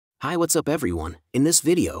Hi, what's up everyone? In this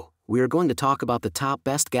video, we are going to talk about the top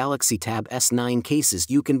best Galaxy Tab S9 cases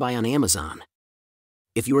you can buy on Amazon.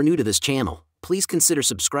 If you are new to this channel, please consider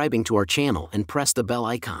subscribing to our channel and press the bell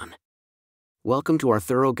icon. Welcome to our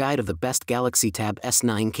thorough guide of the best Galaxy Tab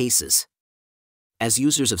S9 cases. As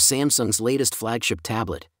users of Samsung's latest flagship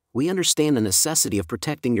tablet, we understand the necessity of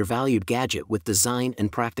protecting your valued gadget with design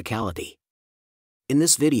and practicality. In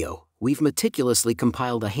this video, we've meticulously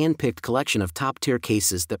compiled a hand-picked collection of top-tier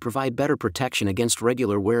cases that provide better protection against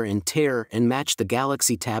regular wear and tear and match the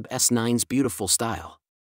Galaxy Tab S9's beautiful style.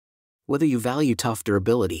 Whether you value tough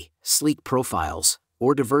durability, sleek profiles,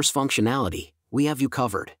 or diverse functionality, we have you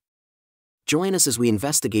covered. Join us as we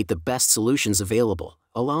investigate the best solutions available,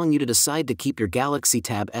 allowing you to decide to keep your Galaxy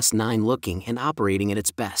Tab S9 looking and operating at its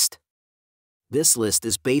best. This list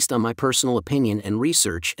is based on my personal opinion and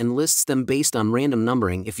research and lists them based on random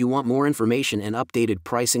numbering. If you want more information and updated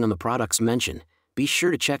pricing on the products mentioned, be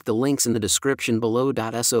sure to check the links in the description below.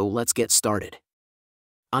 So let's get started.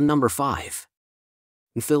 On number 5.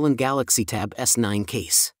 Fill-in Galaxy Tab S9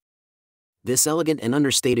 Case. This elegant and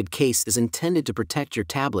understated case is intended to protect your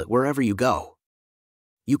tablet wherever you go.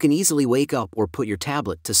 You can easily wake up or put your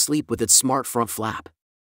tablet to sleep with its smart front flap.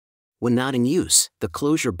 When not in use, the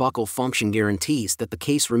closure buckle function guarantees that the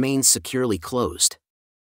case remains securely closed.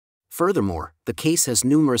 Furthermore, the case has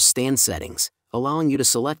numerous stand settings, allowing you to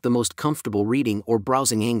select the most comfortable reading or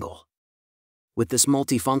browsing angle. With this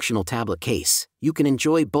multifunctional tablet case, you can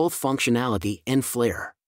enjoy both functionality and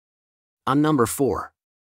flair. On number 4.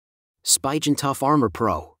 Spigen Tough Armor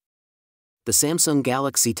Pro. The Samsung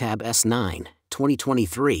Galaxy Tab S9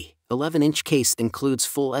 2023 11-inch case includes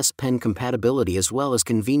full S Pen compatibility as well as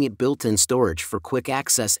convenient built-in storage for quick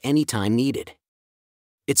access anytime needed.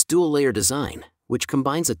 Its dual-layer design, which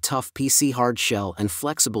combines a tough PC hard shell and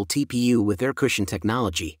flexible TPU with air cushion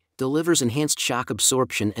technology, delivers enhanced shock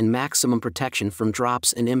absorption and maximum protection from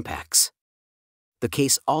drops and impacts. The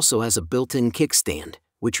case also has a built-in kickstand,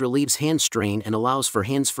 which relieves hand strain and allows for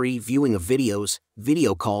hands-free viewing of videos,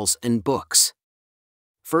 video calls, and books.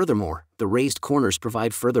 Furthermore, the raised corners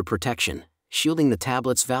provide further protection, shielding the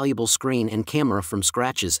tablet's valuable screen and camera from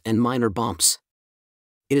scratches and minor bumps.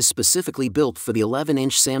 It is specifically built for the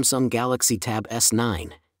 11-inch Samsung Galaxy Tab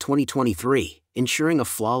S9 2023, ensuring a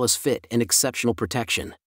flawless fit and exceptional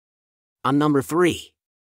protection. On number 3.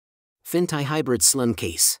 Fintai Hybrid Slim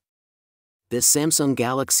Case. This Samsung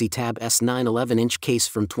Galaxy Tab S9 11-inch case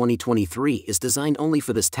from 2023 is designed only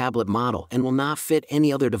for this tablet model and will not fit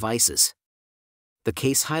any other devices. The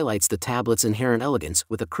case highlights the tablet's inherent elegance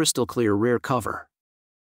with a crystal-clear rear cover.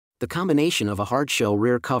 The combination of a hard-shell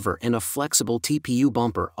rear cover and a flexible TPU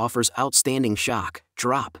bumper offers outstanding shock,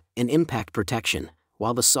 drop, and impact protection,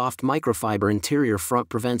 while the soft microfiber interior front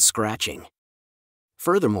prevents scratching.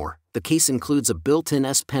 Furthermore, the case includes a built-in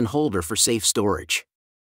S Pen holder for safe storage.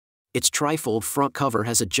 Its trifold front cover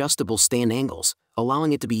has adjustable stand angles,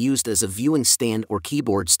 allowing it to be used as a viewing stand or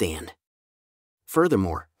keyboard stand.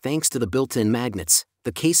 Furthermore, thanks to the built-in magnets,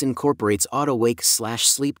 the case incorporates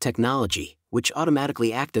auto-wake/sleep technology, which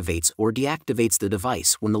automatically activates or deactivates the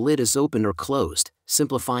device when the lid is open or closed,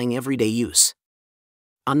 simplifying everyday use.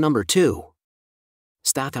 On number 2.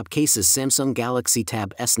 Statop Cases Samsung Galaxy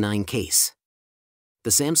Tab S9 Case. The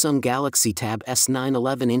Samsung Galaxy Tab S9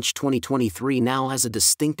 11-inch 2023 now has a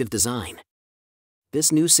distinctive design. This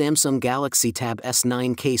new Samsung Galaxy Tab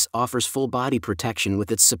S9 case offers full body protection with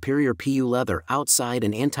its superior PU leather outside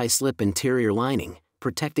and anti-slip interior lining,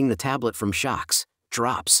 protecting the tablet from shocks,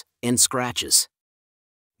 drops, and scratches.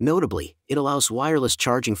 Notably, it allows wireless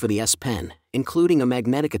charging for the S Pen, including a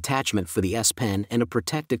magnetic attachment for the S Pen and a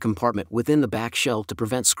protected compartment within the back shell to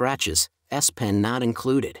prevent scratches, S Pen not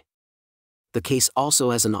included. The case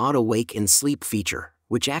also has an auto-wake and sleep feature,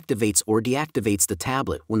 which activates or deactivates the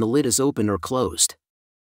tablet when the lid is open or closed.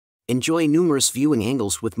 Enjoy numerous viewing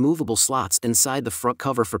angles with movable slots inside the front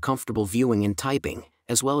cover for comfortable viewing and typing,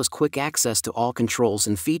 as well as quick access to all controls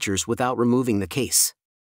and features without removing the case.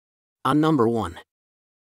 On number 1.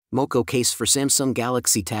 MoKo Case for Samsung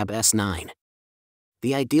Galaxy Tab S9.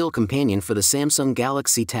 The ideal companion for the Samsung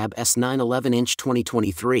Galaxy Tab S9 11-inch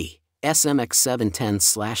 2023,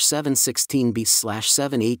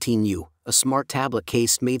 SMX710/716B/718U, a smart tablet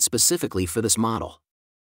case made specifically for this model.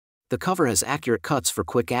 The cover has accurate cuts for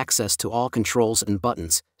quick access to all controls and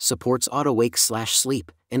buttons, supports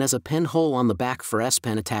auto-wake/sleep, and has a pen hole on the back for S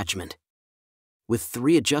Pen attachment. With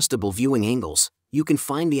 3 adjustable viewing angles, you can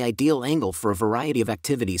find the ideal angle for a variety of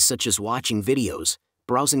activities such as watching videos,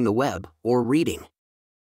 browsing the web, or reading.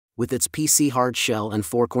 With its PC hard shell and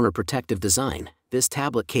 4-corner protective design, this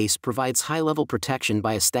tablet case provides high-level protection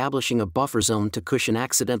by establishing a buffer zone to cushion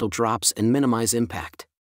accidental drops and minimize impact.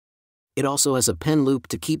 It also has a pen loop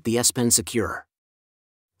to keep the S Pen secure.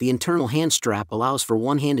 The internal hand strap allows for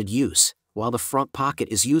one-handed use, while the front pocket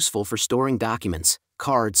is useful for storing documents,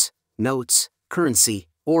 cards, notes, currency,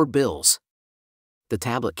 or bills. The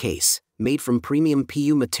tablet case, made from premium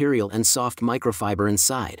PU material and soft microfiber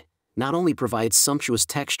inside, not only provides sumptuous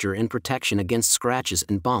texture and protection against scratches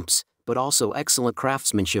and bumps, but also excellent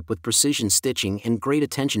craftsmanship with precision stitching and great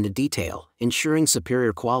attention to detail, ensuring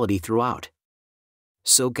superior quality throughout.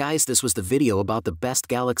 So guys, this was the video about the best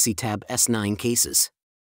Galaxy Tab S9 cases.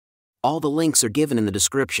 All the links are given in the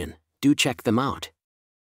description, do check them out.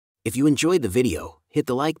 If you enjoyed the video, hit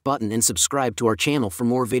the like button and subscribe to our channel for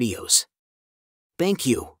more videos. Thank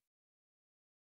you.